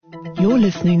You're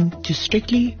listening to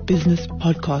Strictly Business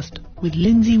Podcast with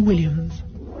Lindsay Williams.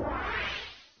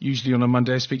 Usually on a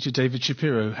Monday I speak to David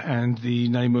Shapiro, and the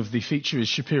name of the feature is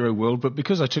Shapiroworld, but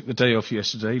because I took the day off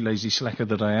yesterday, lazy slacker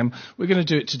that I am, we're going to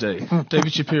do it today.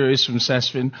 David Shapiro is from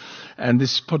SASFin, and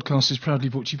this podcast is proudly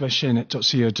brought to you by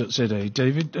sharenet.co.za.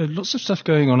 David, lots of stuff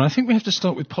going on. I think we have to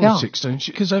start with politics, don't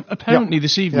you? Because apparently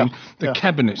this evening the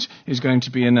cabinet is going to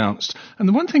be announced. And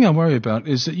the one thing I worry about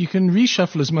is that you can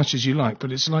reshuffle as much as you like,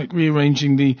 but it's like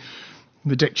rearranging the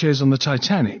deck chairs on the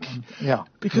Titanic.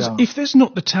 Because if there's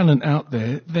not the talent out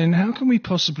there, then how can we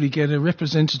possibly get a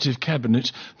representative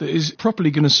cabinet that is properly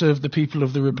going to serve the people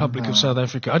of the Republic of South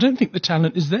Africa? I don't think the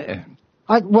talent is there.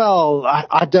 I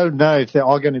don't know if there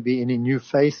are going to be any new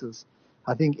faces.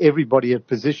 I think everybody had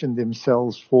positioned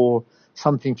themselves for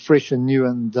something fresh and new,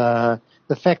 and the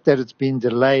fact that it's been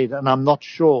delayed, and I'm not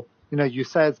sure, you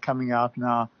say it's coming out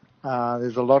now.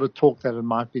 There's a lot of talk that it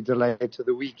might be delayed to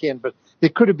the weekend, but there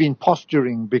could have been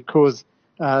posturing because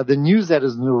the news that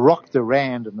has rocked the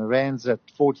rand, and the rand's at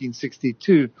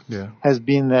 1462, has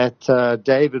been that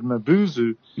David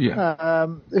Mabuza,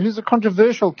 who's a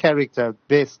controversial character at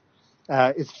best,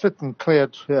 is fit and clear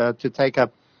to take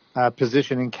up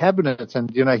position in cabinet, and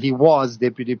he was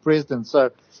deputy president. So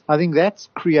I think that's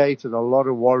created a lot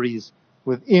of worries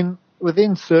within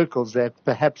circles that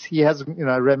perhaps he hasn't,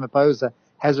 Ramaphosa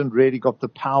hasn't really got the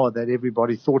power that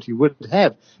everybody thought he would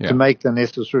have to make the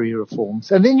necessary reforms.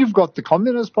 And then you've got the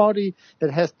Communist Party that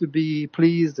has to be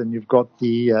pleased, and you've got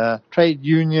the trade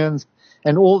unions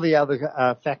and all the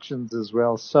other factions as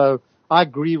well. So I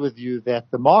agree with you that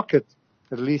the market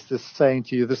at least is saying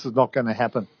to you this is not going to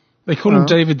happen. They call him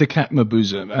David the Cat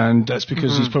Mabuza, and that's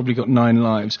because he's probably got 9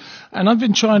 lives. And I've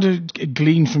been trying to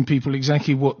glean from people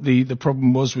exactly what the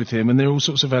problem was with him, and there are all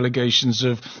sorts of allegations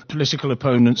of political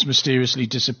opponents mysteriously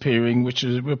disappearing, which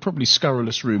were probably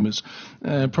scurrilous rumours,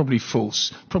 probably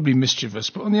false, probably mischievous.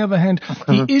 But on the other hand,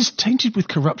 he is tainted with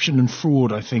corruption and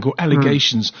fraud, I think, or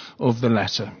allegations of the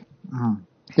latter.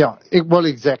 Well,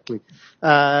 exactly.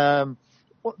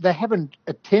 They haven't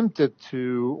attempted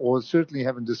to, or certainly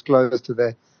haven't disclosed to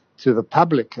the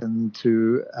public and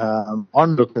to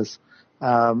onlookers,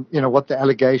 what the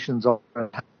allegations are, and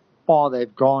how far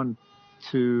they've gone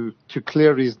to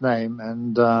clear his name.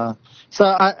 And so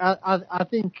I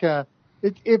think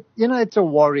it's a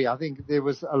worry. I think there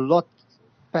was a lot,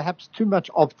 perhaps too much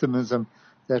optimism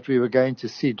that we were going to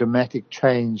see dramatic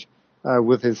change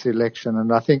with his election.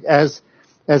 And I think as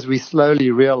we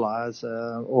slowly realize,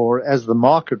 or as the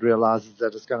market realizes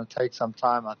that it's going to take some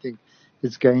time, I think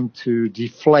it's going to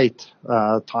deflate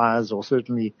tires, or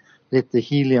certainly let the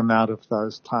helium out of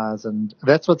those tires, and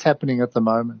that's what's happening at the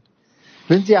moment.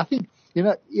 Lindsay, I think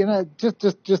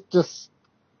just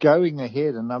going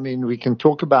ahead, and I mean we can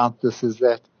talk about this, is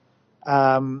that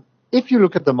if you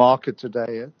look at the market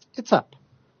today, it's up,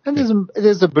 and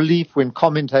there's a belief when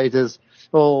commentators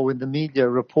or when the media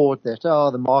report that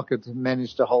the market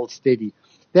managed to hold steady,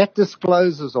 that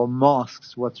discloses or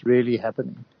masks what's really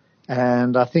happening.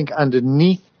 And I think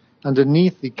underneath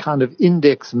the kind of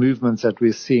index movements that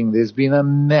we're seeing, there's been a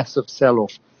massive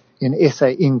sell-off in SA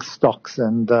Inc. stocks,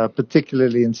 and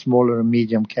particularly in smaller and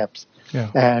medium caps,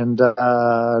 and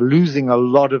losing a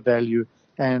lot of value,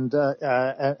 and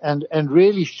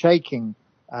really shaking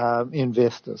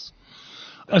investors.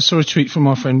 I saw a tweet from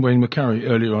our friend Wayne McCurry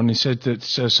earlier on. He said that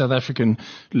South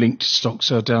African-linked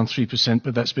stocks are down 3%,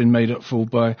 but that's been made up for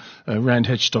by Rand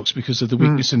hedge stocks because of the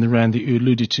weakness in the Rand that you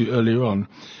alluded to earlier on.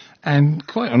 And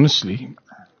quite honestly,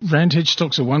 Rand hedge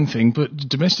stocks are one thing, but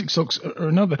domestic stocks are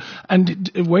another. And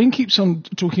Wayne keeps on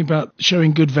talking about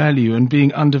showing good value and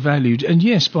being undervalued. And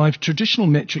yes, by traditional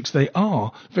metrics, they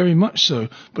are very much so.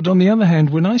 But on the other hand,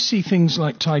 when I see things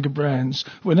like Tiger Brands,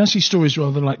 when I see stories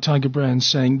rather like Tiger Brands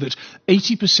saying that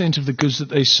 80% of the goods that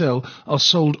they sell are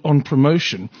sold on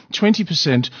promotion,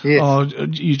 20% are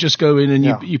you just go in and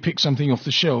you pick something off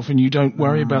the shelf and you don't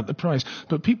worry about the price.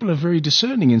 But people are very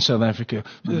discerning in South Africa.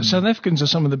 South Africans are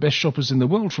some of the best shoppers in the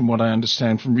world, from what I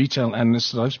understand from retail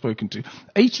analysts that I've spoken to.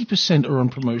 80% are on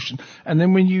promotion. And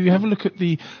then when you have a look at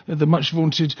the much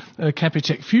vaunted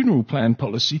Capitec funeral plan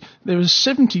policy, there are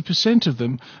 70% of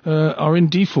them are in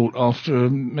default after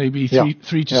maybe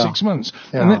three to 6 months.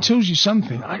 And that tells you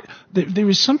something. There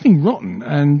is something rotten,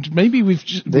 and maybe we've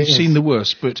seen the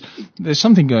worst, but there's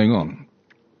something going on.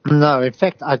 No, in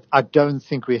fact, I don't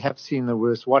think we have seen the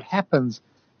worst. What happens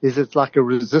is it's like a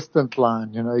resistant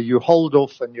line. You hold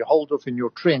off and you hold off in your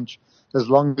trench as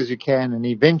long as you can, and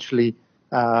eventually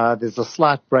there's a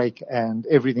slight break and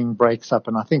everything breaks up.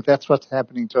 And I think that's what's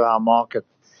happening to our market.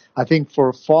 I think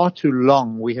for far too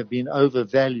long we have been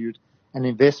overvalued and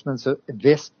investors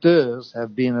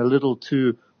have been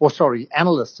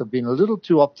analysts have been a little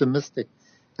too optimistic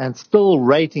and still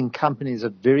rating companies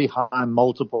at very high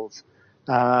multiples.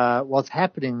 What's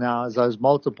happening now is those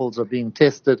multiples are being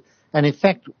tested. And in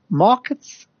fact,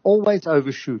 markets always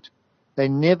overshoot. They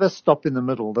never stop in the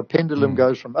middle. The pendulum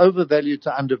goes from overvalued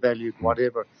to undervalued,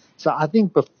 whatever. So I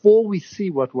think before we see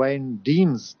what Wayne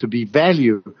deems to be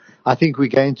value, I think we're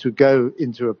going to go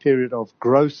into a period of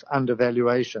gross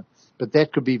undervaluation. But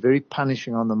that could be very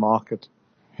punishing on the market.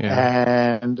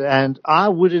 Yeah. And I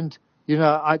wouldn't, you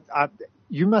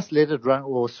must let it run,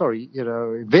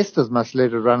 investors must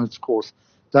let it run its course.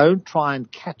 Don't try and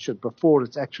catch it before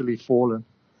it's actually fallen.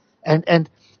 And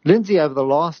Lindsay, over the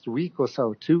last week or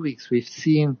so, 2 weeks, we've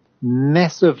seen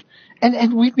massive,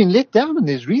 and we've been let down, and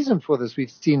there's reason for this.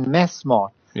 We've seen Massmart,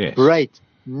 Great,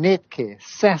 Netcare,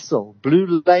 Sasol,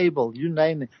 Blue Label, you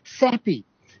name it, Sappi,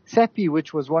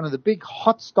 which was one of the big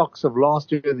hot stocks of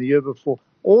last year and the year before,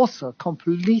 also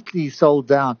completely sold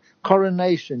down.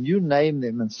 Coronation, you name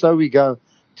them. And so we go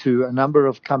to a number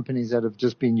of companies that have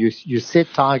just been you set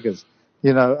tigers,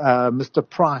 Mr.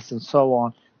 Price and so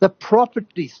on. The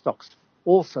property stocks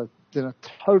also,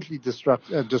 totally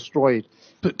destroyed.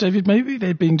 But David, maybe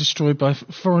they're being destroyed by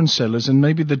foreign sellers, and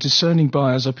maybe the discerning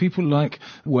buyers are people like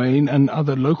Wayne and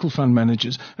other local fund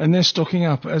managers, and they're stocking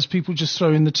up as people just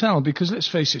throw in the towel. Because let's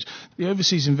face it, the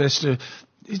overseas investor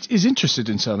is interested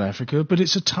in South Africa, but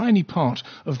it's a tiny part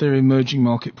of their emerging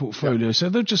market portfolio. Yeah. So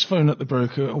they'll just phone up the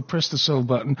broker or press the sell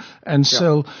button and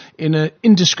sell in an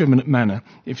indiscriminate manner,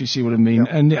 if you see what I mean.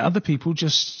 Yeah. And the other people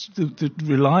just that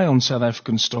rely on South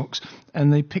African stocks,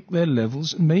 and they pick their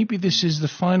levels. Maybe this is the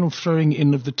final throwing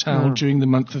in of the towel during the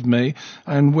month of May,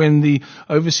 and when the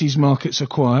overseas markets are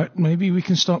quiet, maybe we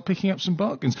can start picking up some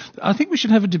bargains. I think we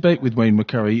should have a debate with Wayne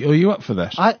McCurry. Are you up for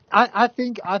that? I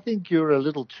think you're a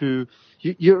little too...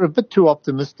 You're a bit too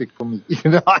optimistic for me.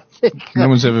 I think no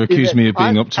one's ever accused me of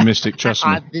being optimistic. Trust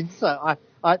me. I think so.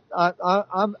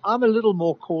 I'm a little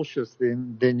more cautious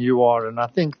than you are, and I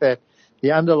think that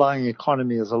the underlying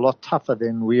economy is a lot tougher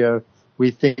than we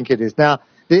think it is. Now,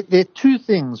 there are two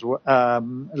things,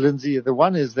 Lindsay. The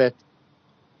one is that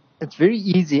it's very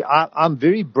easy. I'm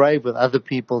very brave with other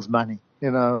people's money.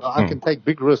 I can take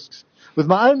big risks. With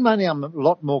my own money, I'm a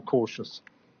lot more cautious.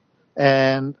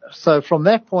 And so from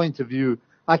that point of view,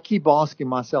 I keep asking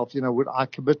myself, would I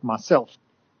commit myself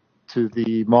to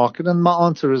the market? And my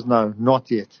answer is no,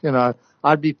 not yet.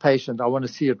 I'd be patient. I want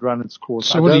to see it run its course.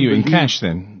 So what are you in cash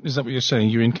then? Is that what you're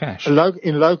saying? You're in cash?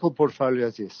 In local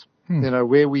portfolios, yes.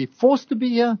 Where we're forced to be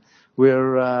here,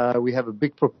 where we have a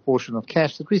big proportion of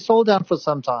cash that we sold down for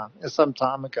some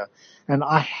time ago. And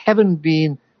I haven't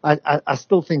been, I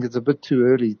still think it's a bit too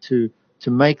early to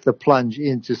make the plunge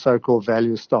into so-called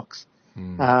value stocks.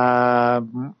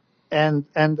 And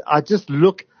I just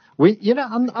look,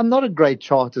 I'm not a great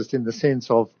chartist in the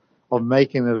sense of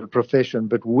making it a profession,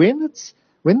 but when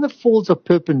the falls are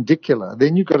perpendicular,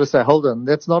 then you've got to say, hold on,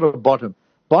 that's not a bottom.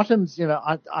 Bottoms,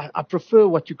 I prefer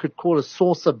what you could call a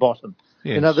saucer bottom.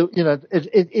 Yes.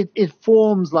 It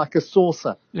forms like a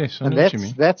saucer. Yes, I know what you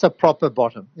mean. That's a proper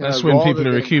bottom. That's when people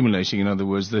are accumulating, in other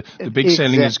words. The big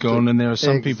selling is gone, and there are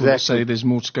some people that say there's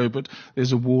more to go, but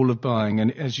there's a wall of buying,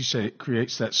 and as you say, it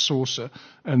creates that saucer,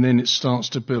 and then it starts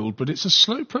to build. But it's a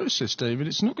slow process, David.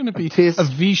 It's not going to be a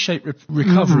V-shaped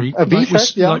recovery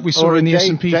like we saw in the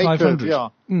S&P 500. Yeah.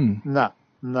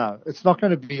 No, it's not going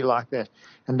to be like that.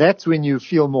 And that's when you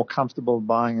feel more comfortable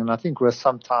buying, and I think we're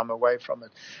some time away from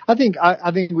it. I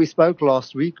think we spoke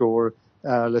last week, or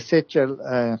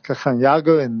Lesetja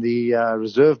Kganyago in the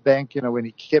Reserve Bank, when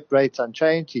he kept rates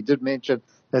unchanged, he did mention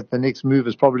that the next move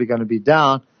is probably going to be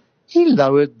down. He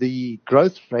lowered the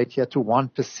growth rate here to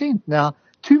 1%. Now,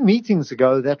 2 meetings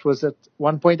ago, that was at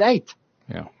 1.8.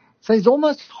 Yeah. So he's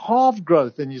almost half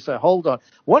growth, and you say, hold on,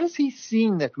 what is he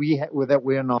seeing that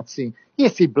we're not seeing?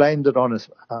 Yes, he blamed it on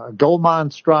a gold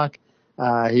mine strike.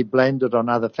 He blamed it on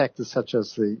other factors such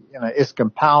as the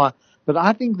Eskom power. But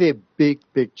I think there are big,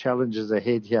 big challenges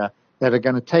ahead here that are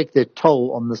going to take their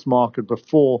toll on this market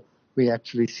before we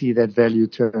actually see that value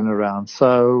turn around.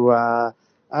 So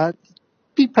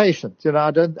be patient.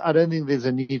 I don't think there's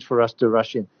a need for us to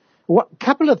rush in. A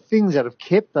couple of things that have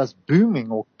kept us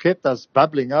booming or kept us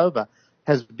bubbling over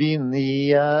has been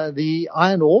the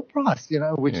iron ore price,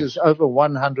 which is over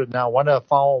 100 now,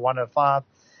 104, 105.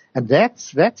 And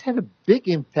that's had a big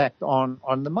impact on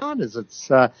the miners. It's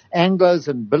Anglos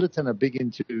and Billiton are big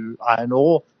into iron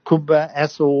ore, Kumba,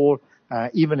 Assor,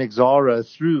 even Exxaro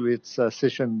through its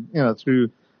session, through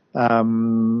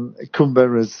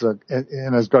Kumba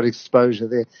has got exposure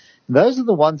there. And those are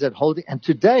the ones that hold it. And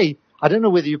today, I don't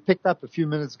know whether you picked up a few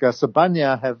minutes ago,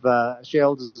 Sibanye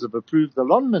shareholders have approved the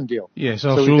Lonman deal. Yes,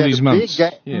 after all these months.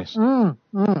 Yes.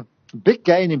 Big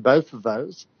gain in both of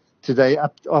those today,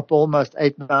 up almost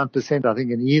 8-9%, I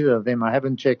think, in either of them. I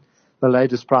haven't checked the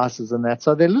latest prices and that.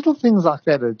 So there are little things like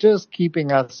that that are just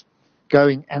keeping us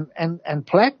going. And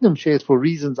platinum shares, for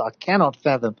reasons I cannot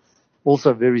fathom,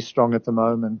 also very strong at the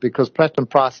moment, because platinum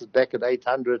price is back at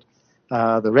 800.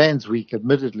 The rand's weak,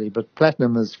 admittedly, but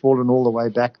platinum has fallen all the way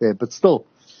back there. But still,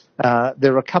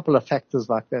 there are a couple of factors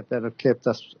like that that have kept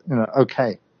us,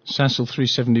 okay. Sasol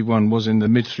 371 was in the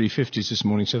mid 350s this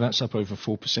morning, so that's up over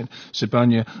 4%.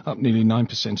 Sibanye up nearly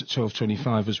 9% at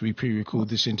 12.25 as we pre-record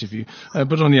this interview.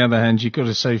 But on the other hand, you've got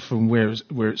to say from where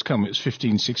it's come, it's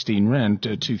 15-16 rand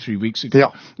 2-3 weeks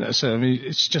ago. Yeah. So I mean,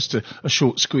 it's just a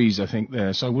short squeeze, I think,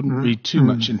 there. So I wouldn't read too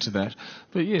much into that.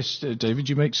 But yes, David,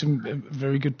 you make some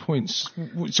very good points.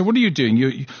 So what are you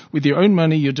doing? With your own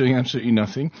money, you're doing absolutely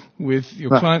nothing. With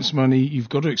your clients' money, you've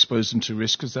got to expose them to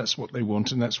risk because that's what they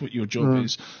want and that's what your job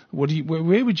is.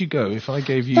 Where would you go if I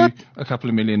gave you a couple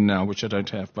of million now, which I don't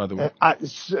have, by the way?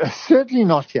 Certainly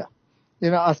not here.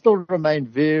 I still remain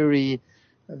very,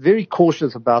 very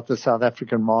cautious about the South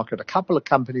African market. A couple of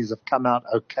companies have come out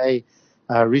okay.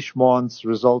 Richemont's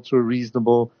results were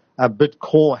reasonable.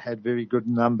 Bitcore had very good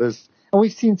numbers. And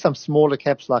we've seen some smaller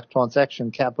caps like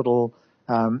Transaction Capital,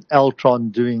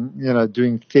 Altron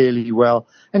doing fairly well.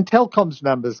 And Telkom's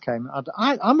numbers came out.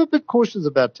 I'm a bit cautious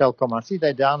about Telkom. I see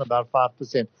they're down about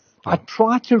 5%. I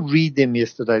tried to read them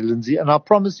yesterday, Lindsay, and I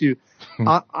promise you,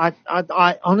 I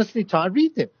honestly try to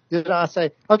read them. I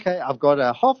say, okay, I've got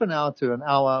a half an hour to an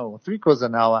hour or 3/4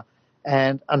 an hour.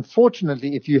 And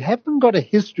unfortunately, if you haven't got a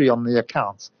history on the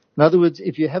accounts, in other words,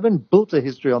 if you haven't built a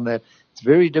history on that, it's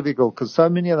very difficult because so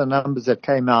many of the numbers that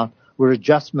came out were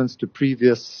adjustments to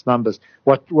previous numbers.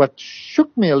 What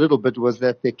shook me a little bit was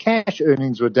that their cash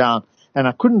earnings were down, and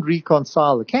I couldn't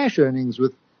reconcile the cash earnings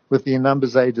with the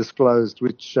numbers they disclosed,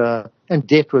 which and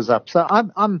debt was up. So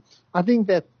I think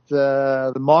that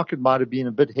the market might have been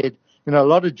a bit ahead. A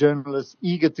lot of journalists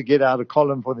eager to get out a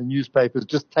column for the newspapers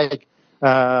just take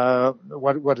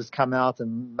what has come out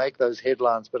and make those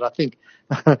headlines. But I think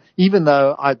even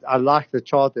though I like the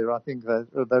chart there, I think that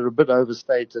they're a bit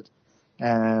overstated.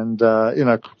 And,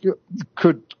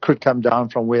 could come down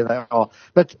from where they are.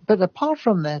 But apart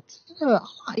from that,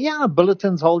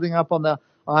 Bulletin's holding up on the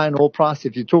iron ore price.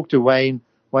 If you talk to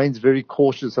Wayne's very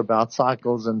cautious about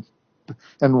cycles and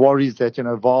worries that,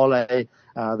 Vale,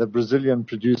 the Brazilian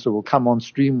producer, will come on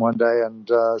stream one day and,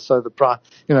 so the price,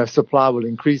 supply will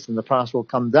increase and the price will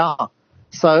come down.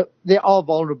 So there are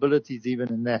vulnerabilities even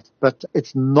in that, but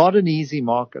it's not an easy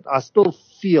market. I still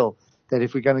feel that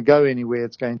if we're going to go anywhere,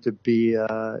 it's going to be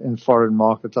in foreign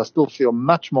markets. I still feel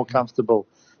much more comfortable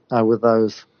with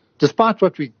those, despite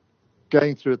what we're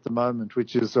going through at the moment,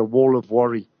 which is a wall of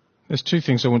worry. There's two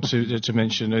things I want to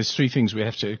mention. There's three things we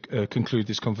have to conclude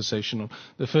this conversation on.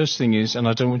 The first thing is, and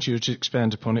I don't want you to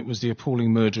expand upon it, was the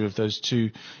appalling murder of those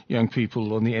two young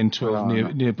people on the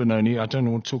N12 near Benoni. I don't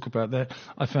want to talk about that.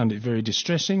 I found it very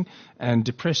distressing and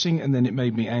depressing, and then it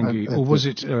made me angry. Or was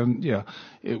it,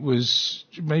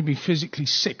 it made me physically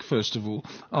sick, first of all.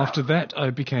 After that,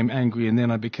 I became angry, and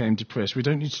then I became depressed. We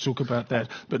don't need to talk about that.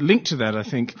 But linked to that, I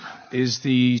think, is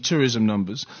the tourism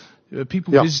numbers.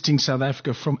 People visiting South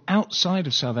Africa from outside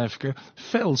of South Africa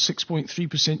fell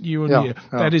 6.3% year on year.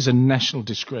 That is a national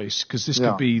disgrace because this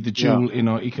could be the jewel in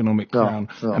our economic crown.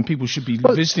 And people should be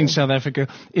visiting South Africa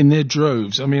in their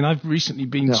droves. I mean, I've recently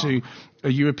been to a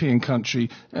European country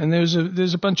and there's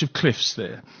a bunch of cliffs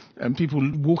there and people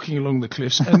walking along the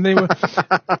cliffs and they were,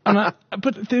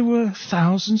 but there were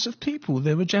thousands of people.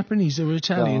 There were Japanese, there were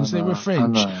Italians, there were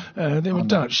French, there were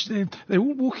Dutch. They're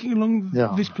all walking along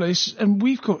this place and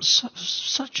we've got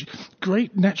such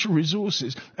great natural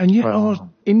resources, and yet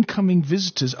our incoming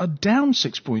visitors are down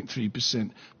 6.3%.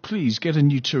 Please get a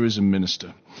new tourism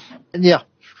minister. Yeah.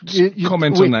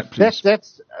 Comment on that, please.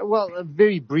 That's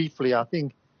very briefly, I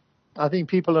think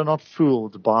people are not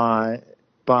fooled by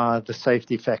the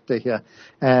safety factor here.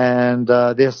 And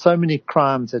there's so many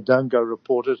crimes that don't go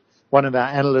reported. One of our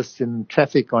analysts in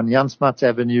traffic on Jan Smuts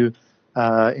Avenue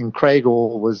in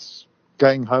Craighall was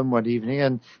going home one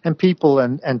evening and people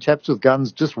and chaps with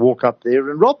guns just walk up there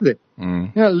and rob them.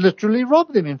 Literally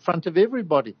rob them in front of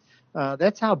everybody.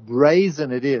 That's how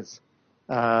brazen it is.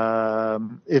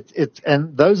 And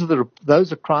those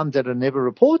are crimes that are never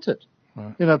reported.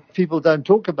 Right. People don't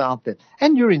talk about that.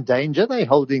 And you're in danger. They're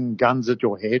holding guns at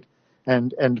your head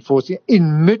and forcing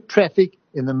in mid-traffic,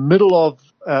 in the middle of,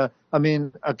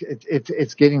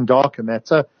 it's getting dark and that.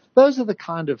 So those are the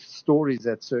kind of stories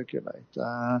that circulate.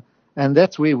 And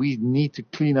that's where we need to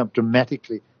clean up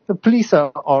dramatically. the police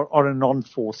are a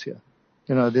non-force here.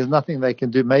 There's nothing they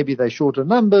can do. Maybe they're short of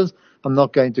numbers. I'm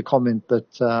not going to comment, but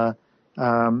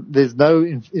there's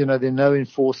there are no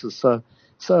enforcers.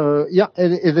 So yeah,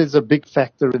 it is a big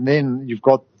factor. And then you've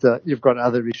got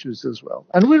other issues as well.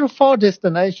 And we're a far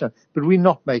destination, but we're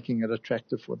not making it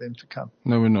attractive for them to come.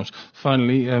 No, we're not.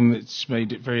 Finally, it's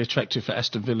made it very attractive for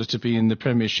Aston Villa to be in the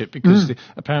Premiership because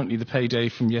apparently the payday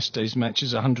from yesterday's match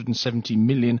is £170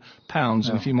 million. And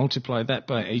if you multiply that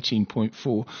by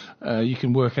 18.4, you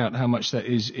can work out how much that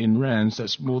is in rands.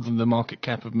 That's more than the market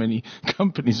cap of many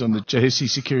companies on the JSE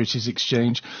Securities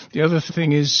Exchange. The other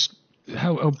thing is,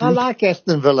 I like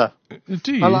Aston Villa.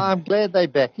 Do you? I'm glad they're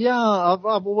back. Yeah, I've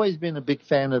always been a big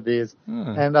fan of theirs.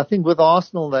 And I think with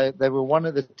Arsenal, they were one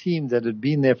of the teams that had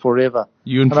been there forever.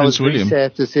 You and Prince William. I was very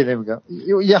sad to see them go.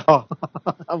 Yeah,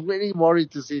 I'm very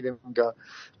worried to see them go.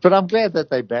 But I'm glad that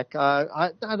they're back.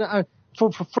 For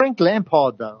Frank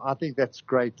Lampard, though, I think that's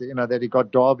great, that he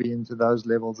got Derby into those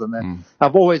levels. And that.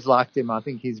 I've always liked him. I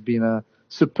think he's been a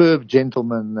superb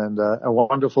gentleman and a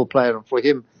wonderful player. And for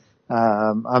him,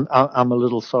 I'm a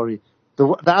little sorry.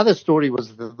 The other story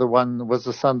was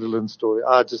the Sunderland story.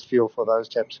 I just feel for those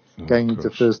chaps going into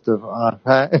first of.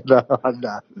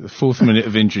 The 4th minute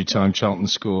of injury time, Charlton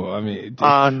score. I mean,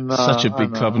 such a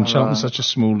big club, and Charlton's such a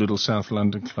small little South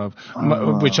London club,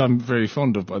 which I'm very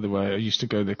fond of, by the way. I used to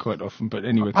go there quite often. But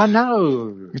anyway, I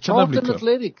know it's a lovely club.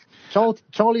 Athletic.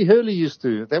 Charlie Hurley used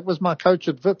to. That was my coach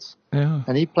at Wits,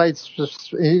 and he played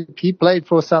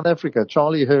for South Africa.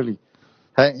 Charlie Hurley.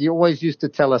 He always used to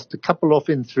tell us to couple off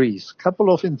in threes. Couple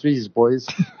off in threes, boys.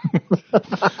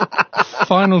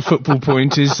 Final football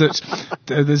point is that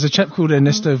there's a chap called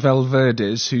Ernesto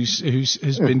Valverdes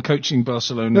who's been coaching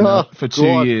Barcelona now for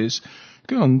 2 years.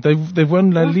 Go on, they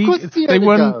won La Liga. They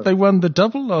won the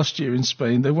double last year in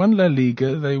Spain. They won La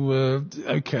Liga. They were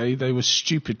okay. They were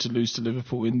stupid to lose to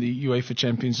Liverpool in the UEFA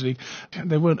Champions League.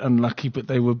 They weren't unlucky, but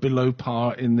they were below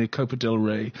par in the Copa del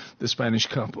Rey, the Spanish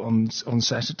Cup on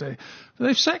Saturday.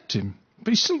 They've sacked him.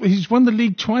 But he's won the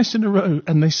league twice in a row,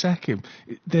 and they sack him.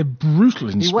 They're brutal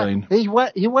in Spain. He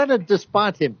won it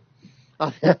despite him. I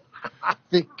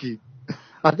think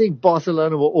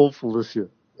Barcelona were awful this year.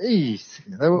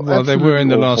 They were in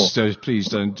the last stage. Please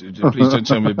don't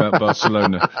tell me about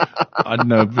Barcelona. I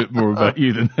know a bit more about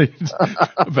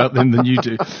them than you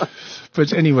do.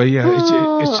 But anyway,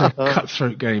 it's a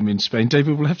cutthroat game in Spain.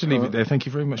 David, we'll have to leave it there. Thank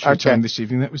you very much for your time this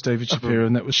evening. That was David Shapiro,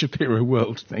 and that was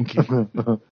Shapiroworld. Thank you.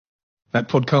 That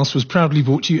podcast was proudly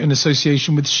brought to you in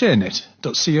association with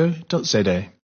ShareNet.co.za.